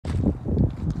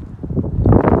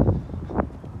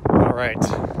right.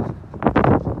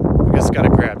 We just gotta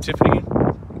grab Tiffany.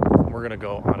 We're gonna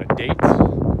go on a date,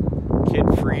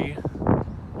 kid-free,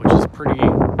 which is pretty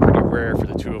rare for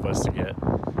the two of us to get.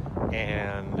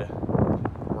 And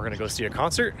we're gonna go see a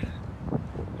concert.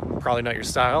 Probably not your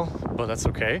style, but that's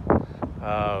okay.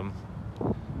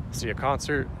 See a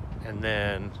concert and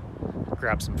then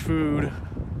grab some food,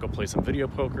 go play some video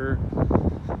poker,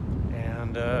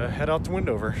 and head out to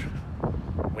Wendover,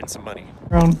 win some money.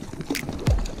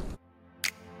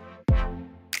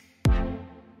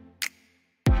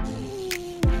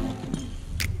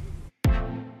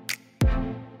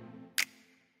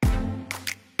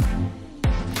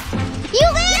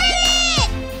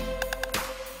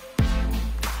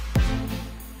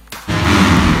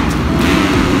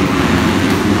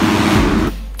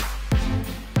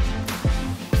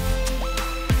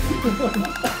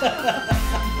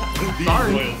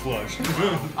 Sorry. Royal flush.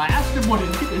 I asked him what it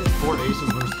is. 4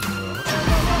 aces versus the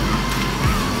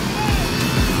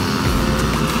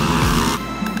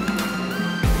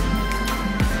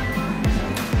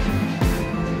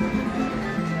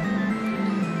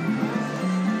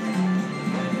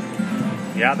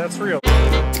Yeah, that's real.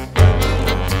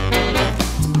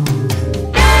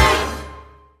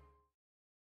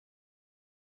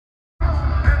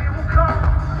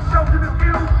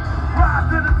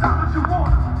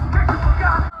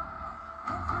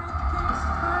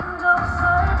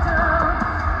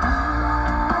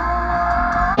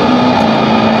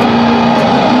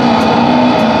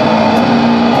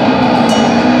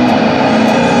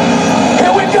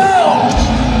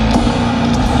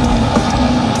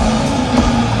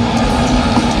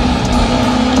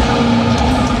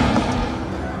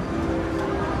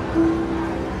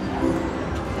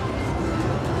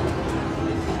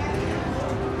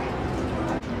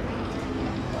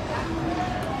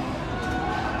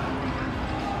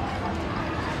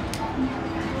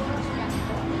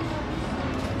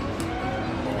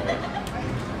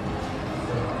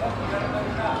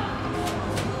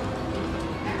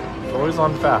 Always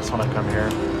on fast when I come here.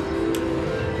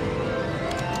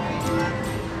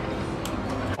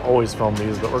 Always film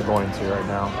these, but we're going to right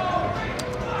now.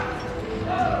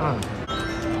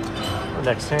 Our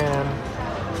next hand.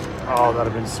 Oh,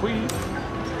 that'd have been sweet.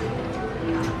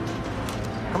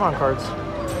 Come on, cards.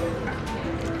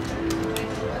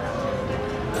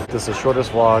 This is the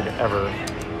shortest vlog ever.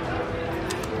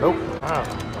 Nope. Ah,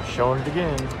 showing it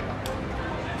again.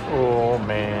 Oh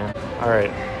man. All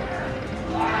right.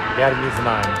 Gotta use the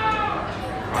 9.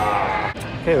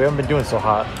 Okay, we haven't been doing so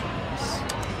hot.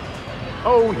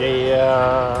 Oh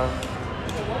yeah.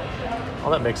 Oh,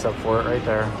 that makes up for it right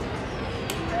there.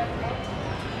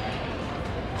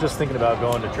 Just thinking about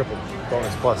going to triple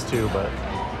bonus plus 2, but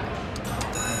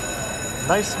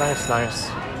nice, nice, nice.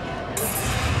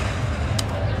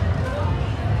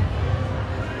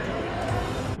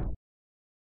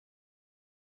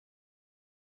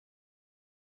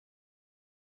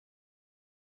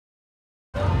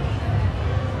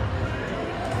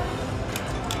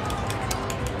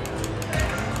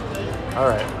 All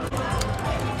right.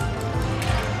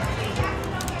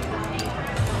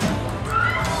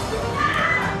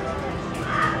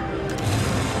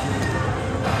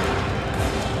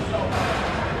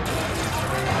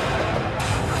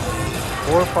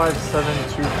 Four, 5, 7,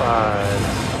 2, 5.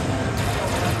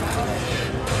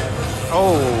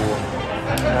 Oh,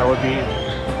 that would be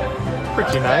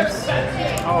pretty nice.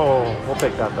 Oh, we'll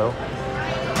take that though.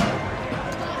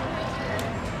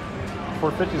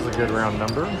 450 is a good round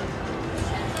number.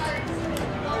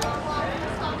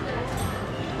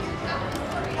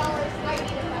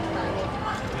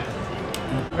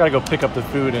 I gotta go pick up the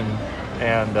food and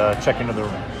check into the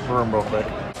room real quick.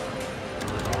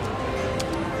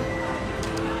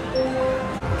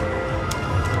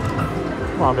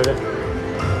 Come on, baby.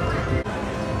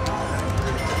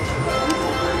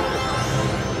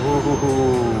 Ooh.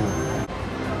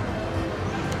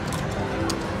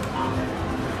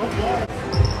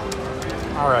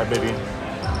 All right, baby.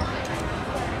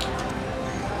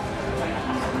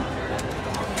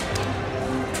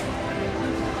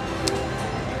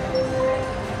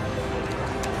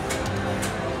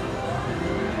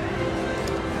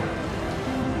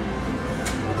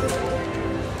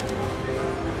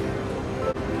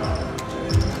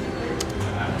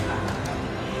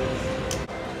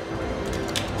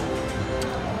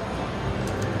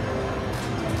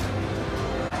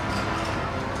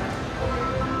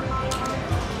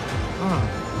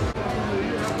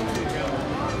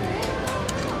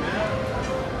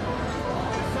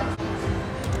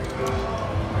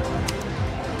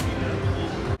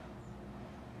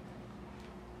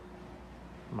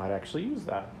 Might actually use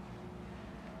that.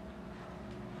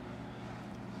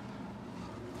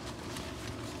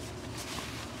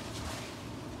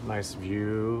 Nice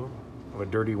view of a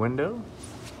dirty window.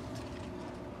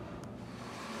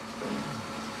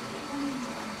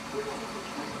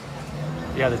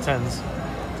 Yeah, the 10s.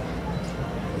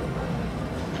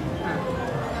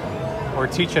 We're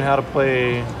teaching how to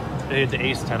play the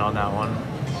ace 10 on that one.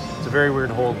 It's a very weird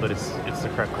hold, but it's the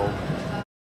correct hold.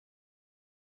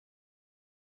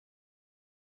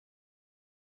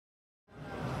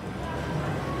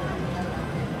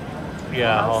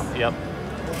 Yeah, yep.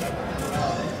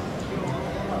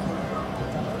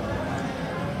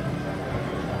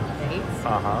 Eights.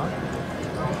 Uh-huh.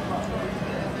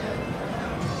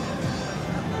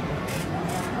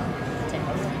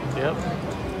 Tens. Yep.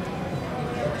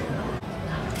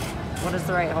 What is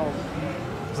the right hold?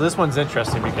 So this one's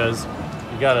interesting because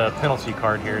you got a penalty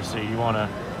card here, so you want to,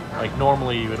 like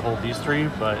normally you would hold these three,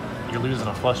 but you're losing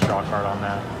a flush draw card on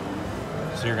that.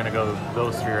 So you're gonna go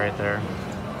those three right there.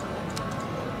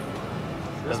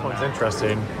 This one's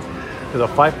interesting because a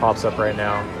 5 pops up right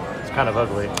now. It's kind of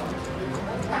ugly.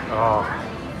 Oh.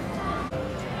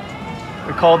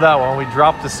 We called that one. We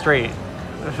dropped the straight.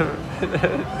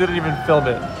 Didn't even film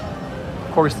it.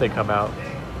 Of course they come out.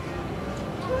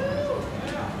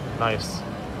 Nice.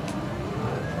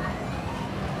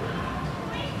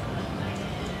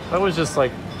 That was just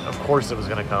like, of course it was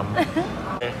gonna come.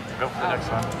 Okay, go for the next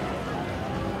one.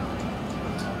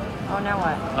 Oh, now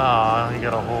what? Ah, you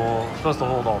gotta hold. You're supposed to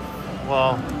hold all.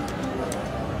 Well,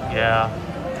 yeah,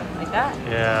 Like that?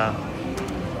 yeah.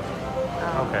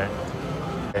 Oh. Okay.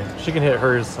 She can hit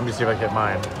hers. Let me see if I can hit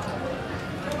mine.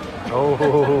 Oh.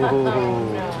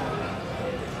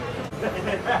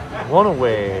 One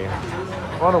away.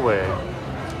 One away.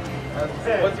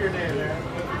 What's your name, man?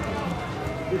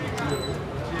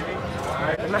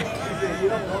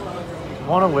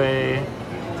 One away.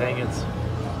 Dang it.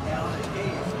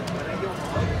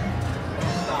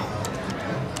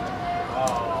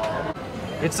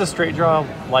 It's a straight draw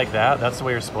like that. That's the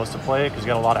way you're supposed to play it because you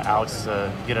got a lot of outs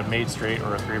to get a made straight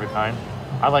or a 3 of a kind.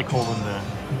 I like holding the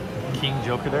king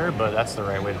joker there, but that's the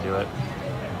right way to do it.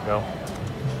 Go.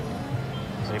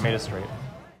 So you made it straight.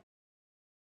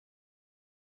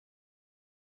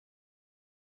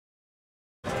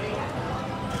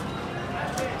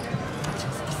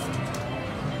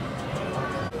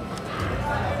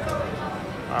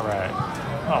 All right.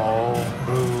 Oh,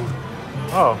 boo.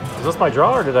 Oh, is this my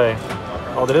draw or did I?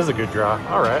 Oh, that is a good draw.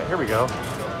 All right, here we go.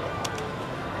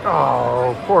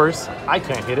 Oh, of course. I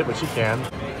can't hit it, but she can.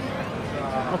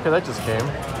 Okay, that just came.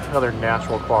 Another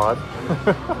natural quad.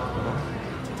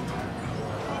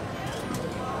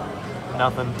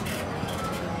 Nothing.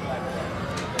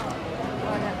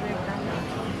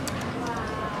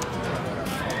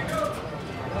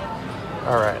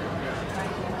 All right.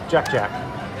 Jack, jack.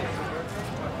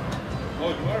 Oh,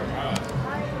 you are?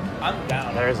 I'm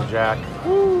down. There's a jack.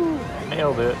 Woo!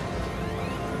 Nailed it.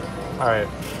 All right.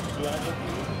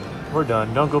 We're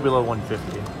done. Don't go below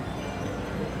 150.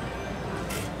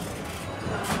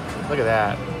 Look at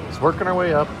that. Just working our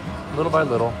way up, little by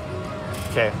little.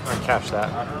 Okay, I'm gonna catch that.